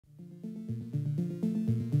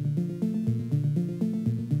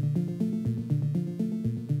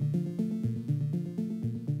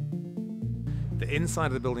the inside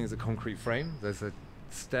of the building is a concrete frame. There's a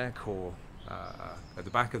stair core at the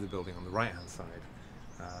back of the building on the right-hand side,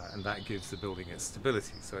 and that gives the building its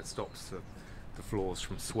stability. So it stops the floors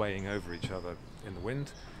from swaying over each other in the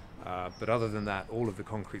wind. But other than that, all of the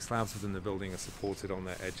concrete slabs within the building are supported on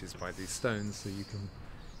their edges by these stones. So you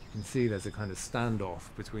can see there's a kind of standoff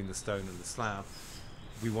between the stone and the slab.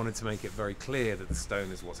 We wanted to make it very clear that the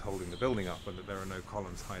stone is what's holding the building up, and that there are no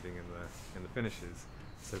columns hiding in the finishes.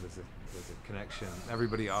 So there's a connection.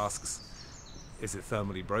 Everybody asks, is it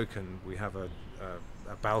thermally broken? We have a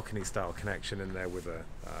balcony style connection in there with a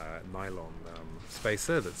nylon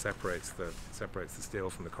spacer that separates the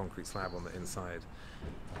steel from the concrete slab on the inside,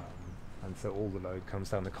 and so all the load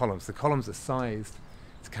comes down the columns. The columns are sized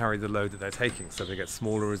to carry the load that they're taking, so they get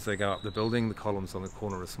smaller as they go up the building. The columns on the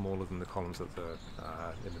corner are smaller than the columns at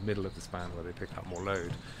in the middle of the span where they pick up more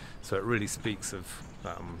load. So it really speaks of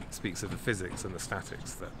the physics and the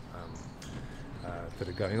statics that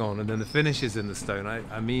are going on. And then the finishes in the stone.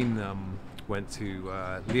 Amin went to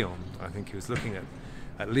Lyon. I think he was looking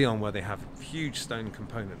at Lyon, where they have huge stone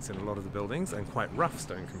components in a lot of the buildings, and quite rough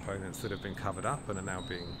stone components that have been covered up and are now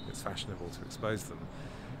it's fashionable to expose them.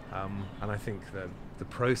 And I think that the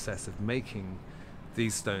process of making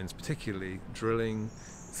these stones, particularly drilling,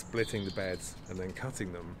 splitting the beds and then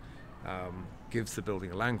cutting them, gives the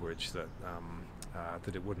building a language that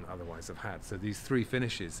it wouldn't otherwise have had. So these three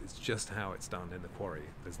finishes, it's just how it's done in the quarry.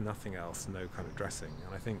 There's nothing else, no kind of dressing.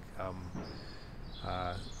 And I think,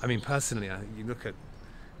 I mean, personally, you look at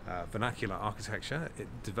vernacular architecture, it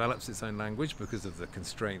develops its own language because of the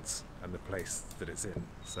constraints and the place that it's in.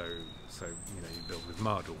 So you know, you build with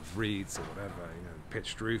mud or with reeds or whatever, you know,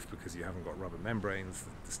 pitched roof because you haven't got rubber membranes.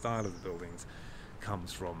 The style of the buildings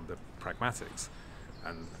comes from the pragmatics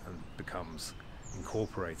and becomes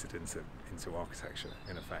incorporated into architecture,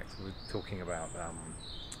 in effect. We're talking about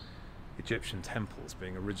Egyptian temples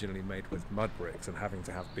being originally made with mud bricks and having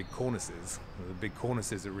to have big cornices. And the big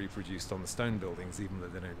cornices are reproduced on the stone buildings even though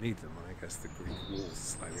they don't need them. And I guess the Greek walls are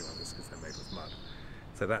slightly like this because they're made with mud.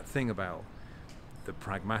 So that thing about the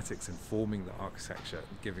pragmatics informing the architecture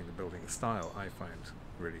and giving the building a style, I find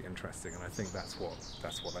really interesting. And I think that's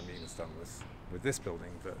what Amin has done with this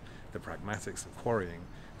building, that the pragmatics of quarrying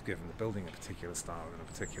have given the building a particular style and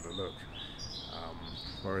a particular look.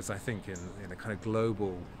 Whereas I think in a kind of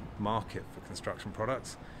global market for construction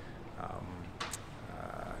products,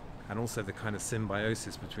 and also the kind of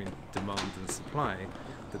symbiosis between demand and supply,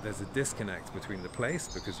 that there's a disconnect between the place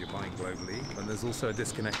because you're buying globally, and there's also a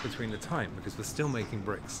disconnect between the time because we're still making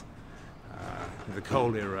bricks. The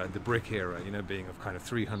coal era, the brick era, you know, being of kind of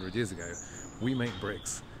 300 years ago, we make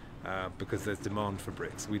bricks because there's demand for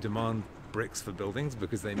bricks. We demand bricks for buildings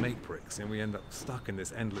because they make bricks, and we end up stuck in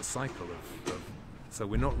this endless cycle of so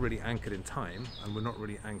we're not really anchored in time, and we're not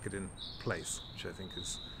really anchored in place, which I think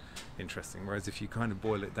is interesting. Whereas if you kind of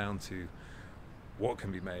boil it down to what can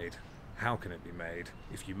be made, how can it be made,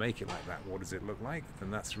 if you make it like that, what does it look like, then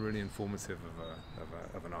that's really informative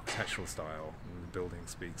of an architectural style. And the building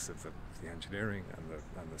speaks of the engineering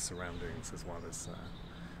and the surroundings as well as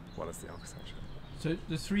the architecture. So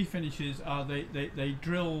the three finishes are they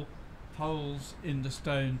drill holes in the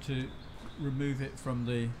stone to remove it from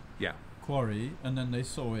the quarry, and then they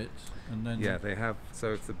saw it, and then they have.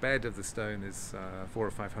 So if the bed of the stone is 400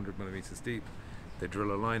 or 500 millimeters deep, they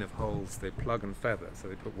drill a line of holes, they plug and feather, so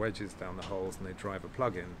they put wedges down the holes and they drive a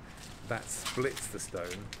plug in. That splits the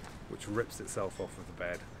stone, which rips itself off of the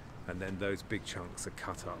bed, and then those big chunks are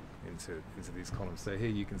cut up into these columns. So here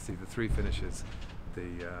you can see the three finishes,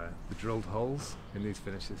 the drilled holes in these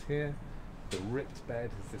finishes here. The ripped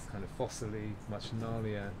bed is this kind of fossily, much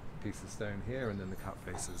gnarlier piece of stone here, and then the cut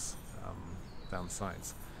faces down the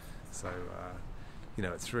sides. So you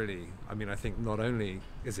know, it's really, I mean, I think not only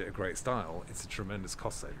is it a great style, it's a tremendous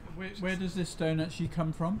cost saving. Where does this stone actually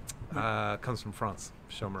come from? Comes from France,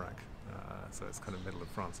 Chomerac. So it's kind of middle of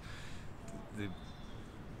France. The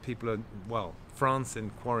people are, well, France in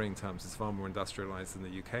quarrying terms is far more industrialized than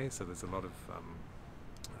the UK, so there's a lot of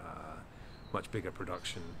much bigger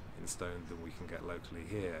production in stone than we can get locally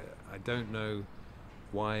here. I don't know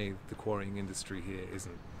why the quarrying industry here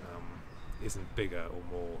isn't bigger or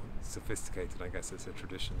more sophisticated. I guess it's a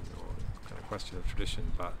tradition or kind of question of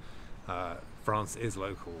tradition, but France is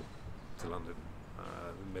local to London.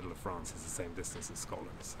 The middle of France is the same distance as Scotland,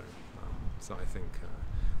 so I think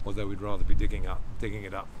although we'd rather be digging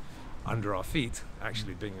it up under our feet,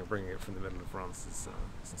 actually bringing it from the middle of France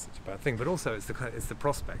isn't such a bad thing. But also it's the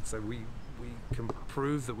prospect. So we can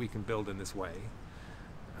prove that we can build in this way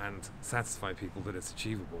and satisfy people that it's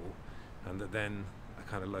achievable, and that then a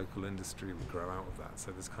kind of local industry would grow out of that. So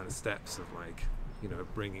there's kind of steps of like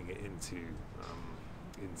bringing it into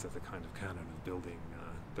the kind of canon of building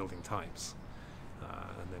types,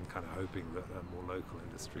 and then kind of hoping that a more local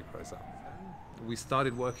industry grows up. We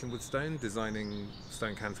started working with stone, designing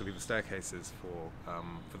stone cantilever staircases for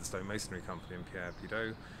the stone masonry company in Pierre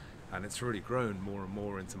Pideau, and it's really grown more and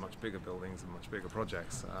more into much bigger buildings and much bigger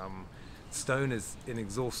projects. Stone is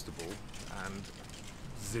inexhaustible, and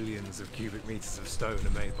zillions of cubic meters of stone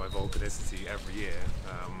are made by volcanicity every year.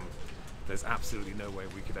 There's absolutely no way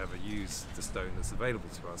we could ever use the stone that's available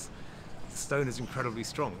to us. The stone is incredibly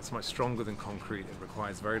strong. It's much stronger than concrete. It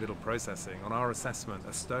requires very little processing. On our assessment,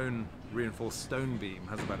 a reinforced stone beam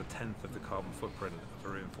has about 1/10 of the carbon footprint of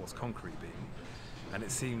a reinforced concrete beam. And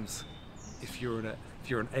it seems if you're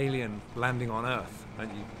an alien landing on Earth and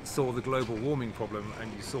you saw the global warming problem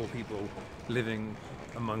and you saw people living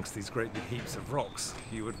amongst these great big heaps of rocks,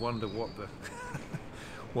 you would wonder what the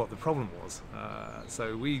what the problem was.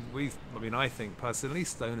 So I think personally,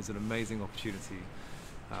 stone is an amazing opportunity.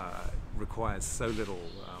 Requires so little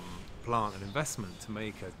plant and investment to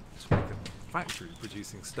make a factory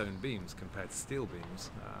producing stone beams compared to steel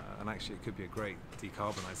beams, and actually it could be a great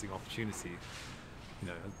decarbonising opportunity.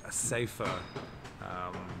 A safer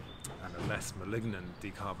and a less malignant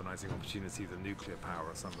decarbonising opportunity than nuclear power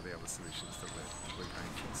or some of the other solutions that we're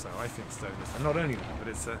going for. So I think stone is, and not only that, but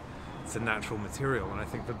it's a natural material, and I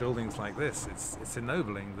think for buildings like this, it's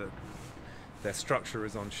ennobling that their structure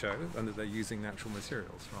is on show and that they're using natural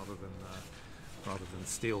materials rather than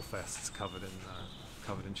steel fests covered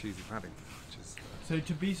in cheesy padding. So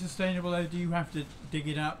to be sustainable, though, do you have to dig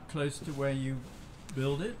it up close to where you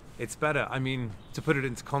build it? It's better. I mean, to put it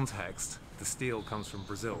into context, the steel comes from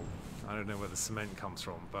Brazil. I don't know where the cement comes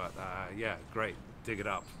from, but yeah, great. Dig it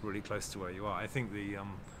up really close to where you are. I think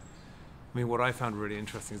what I found really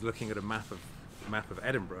interesting is looking at a map of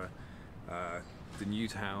Edinburgh. The new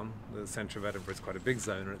town, the centre of Edinburgh, is quite a big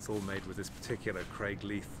zone, and it's all made with this particular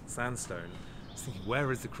Craigleith sandstone. I was thinking,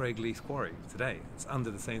 where is the Craigleith quarry today? It's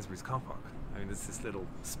under the Sainsbury's car park. I mean, it's this little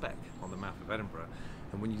speck on the map of Edinburgh.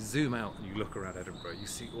 And when you zoom out and you look around Edinburgh, you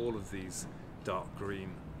see all of these dark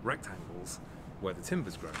green rectangles where the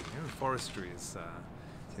timber's grown. Forestry is,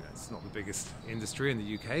 it's not the biggest industry in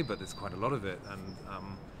the UK, but there's quite a lot of it. And I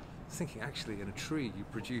was thinking, actually, in a tree, you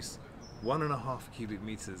produce 1.5 cubic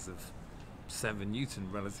meters of 7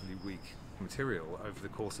 Newton relatively weak material over the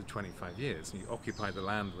course of 25 years. And you occupy the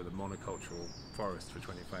land with a monocultural forest for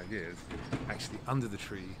 25 years. Actually, under the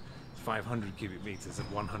tree, 500 cubic meters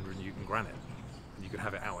of 100 Newton granite. And you could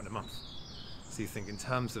have it out in a month. So you think in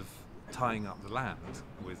terms of tying up the land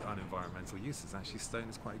with unenvironmental uses, actually stone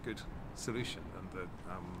is quite a good solution. And the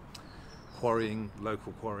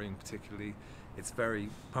local quarrying particularly, it's very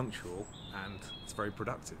punctual and it's very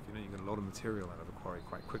productive. You get a lot of material out of a quarry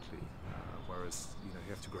quite quickly, whereas you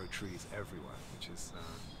have to grow trees everywhere, which is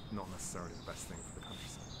not necessarily the best thing for the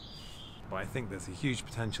countryside. But I think there's a huge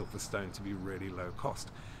potential for stone to be really low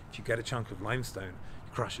cost. If you get a chunk of limestone,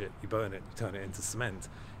 you crush it, you burn it, you turn it into cement.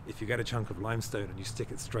 If you get a chunk of limestone and you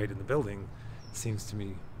stick it straight in the building, it seems to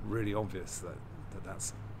me really obvious that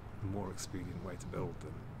that's a more expedient way to build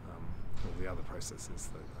than all the other processes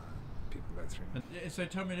that people go through. So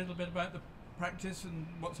tell me a little bit about the practice and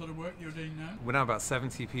what sort of work you're doing now. We're now about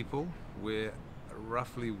 70 people. We're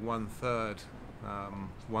roughly one third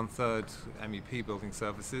MEP building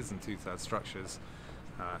services and 2/3 structures.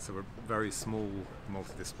 So we're a very small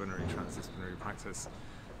multidisciplinary, transdisciplinary practice.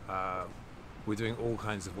 We're doing all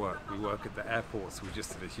kinds of work. We work at the airports. We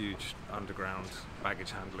just did a huge underground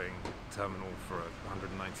baggage handling terminal for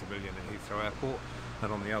 190 million at Heathrow Airport.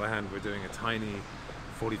 And on the other hand, we're doing a tiny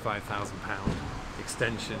 £45,000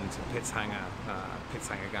 extension to Pitt's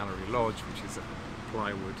Hanger Gallery Lodge, which is a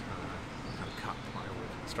plywood, kind of cut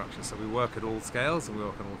plywood structure. So we work at all scales and we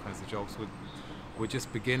work on all kinds of jobs. We're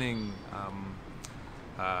just beginning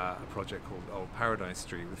a project called Old Paradise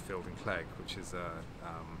Street with Field and Clegg, which is a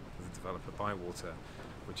developer Bywater,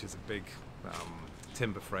 which is a big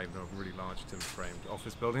timber framed, a really large timber framed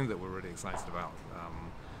office building that we're really excited about.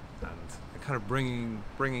 And kind of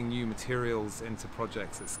bringing new materials into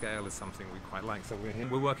projects at scale is something we quite like. So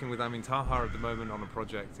we're working with Amin Taha at the moment on a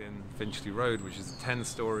project in Finchley Road, which is a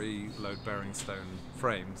 10-story load-bearing stone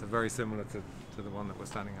frame. So very similar to the one that we're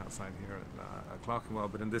standing outside here at Clerkenwell,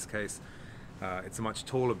 but in this case, it's a much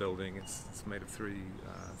taller building. It's made of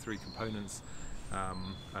three components,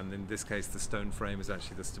 and in this case, the stone frame is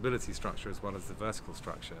actually the stability structure as well as the vertical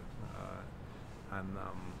structure.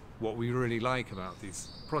 What we really like about these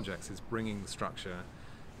projects is bringing the structure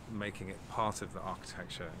making it part of the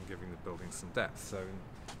architecture and giving the building some depth. So,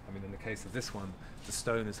 I mean, in the case of this one, the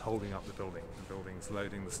stone is holding up the building. The building's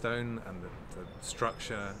loading the stone, and the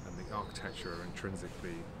structure and the architecture are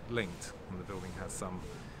intrinsically linked, and the building has some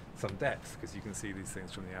depth, because you can see these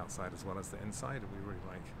things from the outside as well as the inside, and we really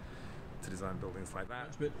like to design buildings like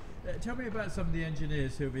that. But tell me about some of the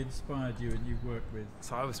engineers who have inspired you and you've worked with.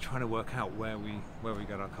 So I was trying to work out where we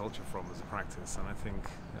get our culture from as a practice, and I think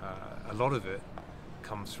a lot of it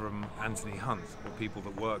comes from Anthony Hunt, or people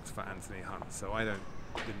that worked for Anthony Hunt. So I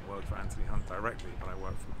didn't work for Anthony Hunt directly, but I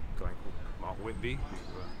worked for a guy called Mark Whitby,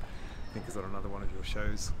 who I think is on another one of your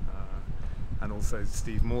shows, and also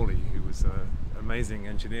Steve Morley, who was an amazing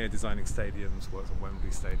engineer designing stadiums, worked on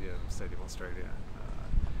Wembley Stadium Australia.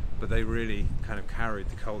 But they really kind of carried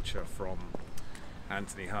the culture from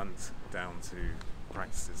Anthony Hunt down to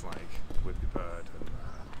practices like Whitby Bird and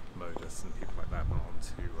Modus and people like that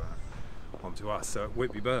onto us. So at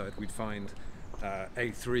Whitby Bird we'd find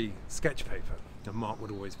A3 sketch paper, and Mark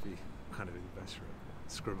would always be kind of an inveterate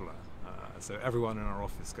scribbler. So everyone in our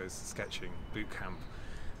office goes to sketching boot camp.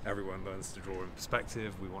 Everyone learns to draw in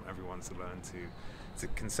perspective. We want everyone to learn to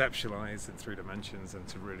conceptualize in 3 dimensions, and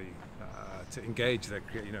to really to engage their,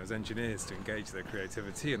 as engineers, to engage their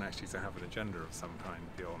creativity, and actually to have an agenda of some kind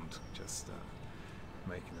beyond just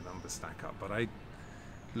making the numbers stack up. But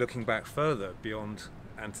looking back further beyond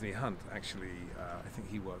Anthony Hunt, actually, I think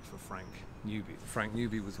he worked for Frank Newby. Frank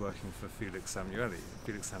Newby was working for Felix Samueli.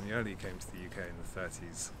 Felix Samueli came to the UK in the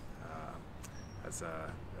 30s as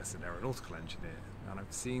an aeronautical engineer, and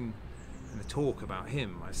I've seen in the talk about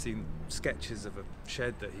him, I've seen sketches of a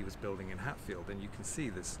shed that he was building in Hatfield, and you can see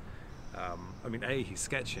this, I mean, A, he's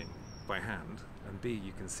sketching by hand, and B,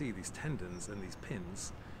 you can see these tendons and these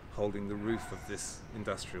pins holding the roof of this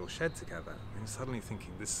industrial shed together. And you're suddenly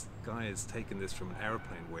thinking, this guy has taken this from an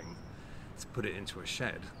aeroplane wing to put it into a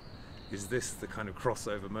shed. Is this the kind of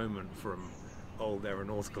crossover moment from old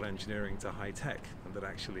aeronautical engineering to high tech? And that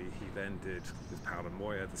actually he then did with Powell and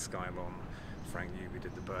Moyer the Skylon, Frank Newby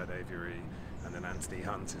did the Bird Aviary, and then Anthony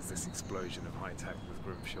Hunt is this explosion of high tech with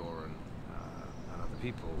Grimshaw and other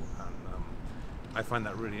people. And I find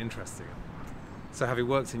that really interesting. So having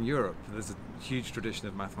worked in Europe, there's a huge tradition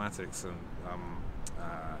of mathematics and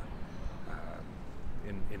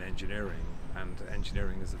in engineering, and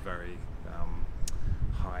engineering is a very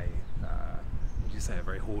high, would you say, a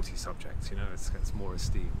very haughty subject. It's more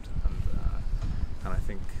esteemed, and I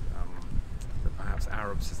think that perhaps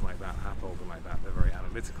Arabs is like that, Happold are like that. They're very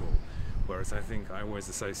analytical, whereas I think I always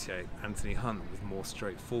associate Anthony Hunt with more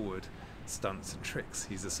straightforward stunts and tricks.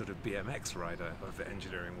 He's a sort of BMX rider of the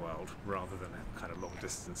engineering world rather than a kind of long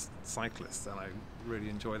distance cyclist, and I really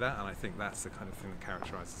enjoy that, and I think that's the kind of thing that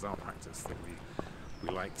characterises our practice, that we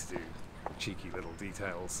like to do cheeky little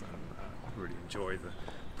details and really enjoy the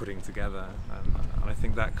putting together, and I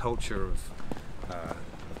think that culture of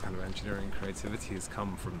kind of engineering creativity has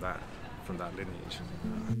come from that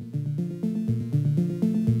lineage.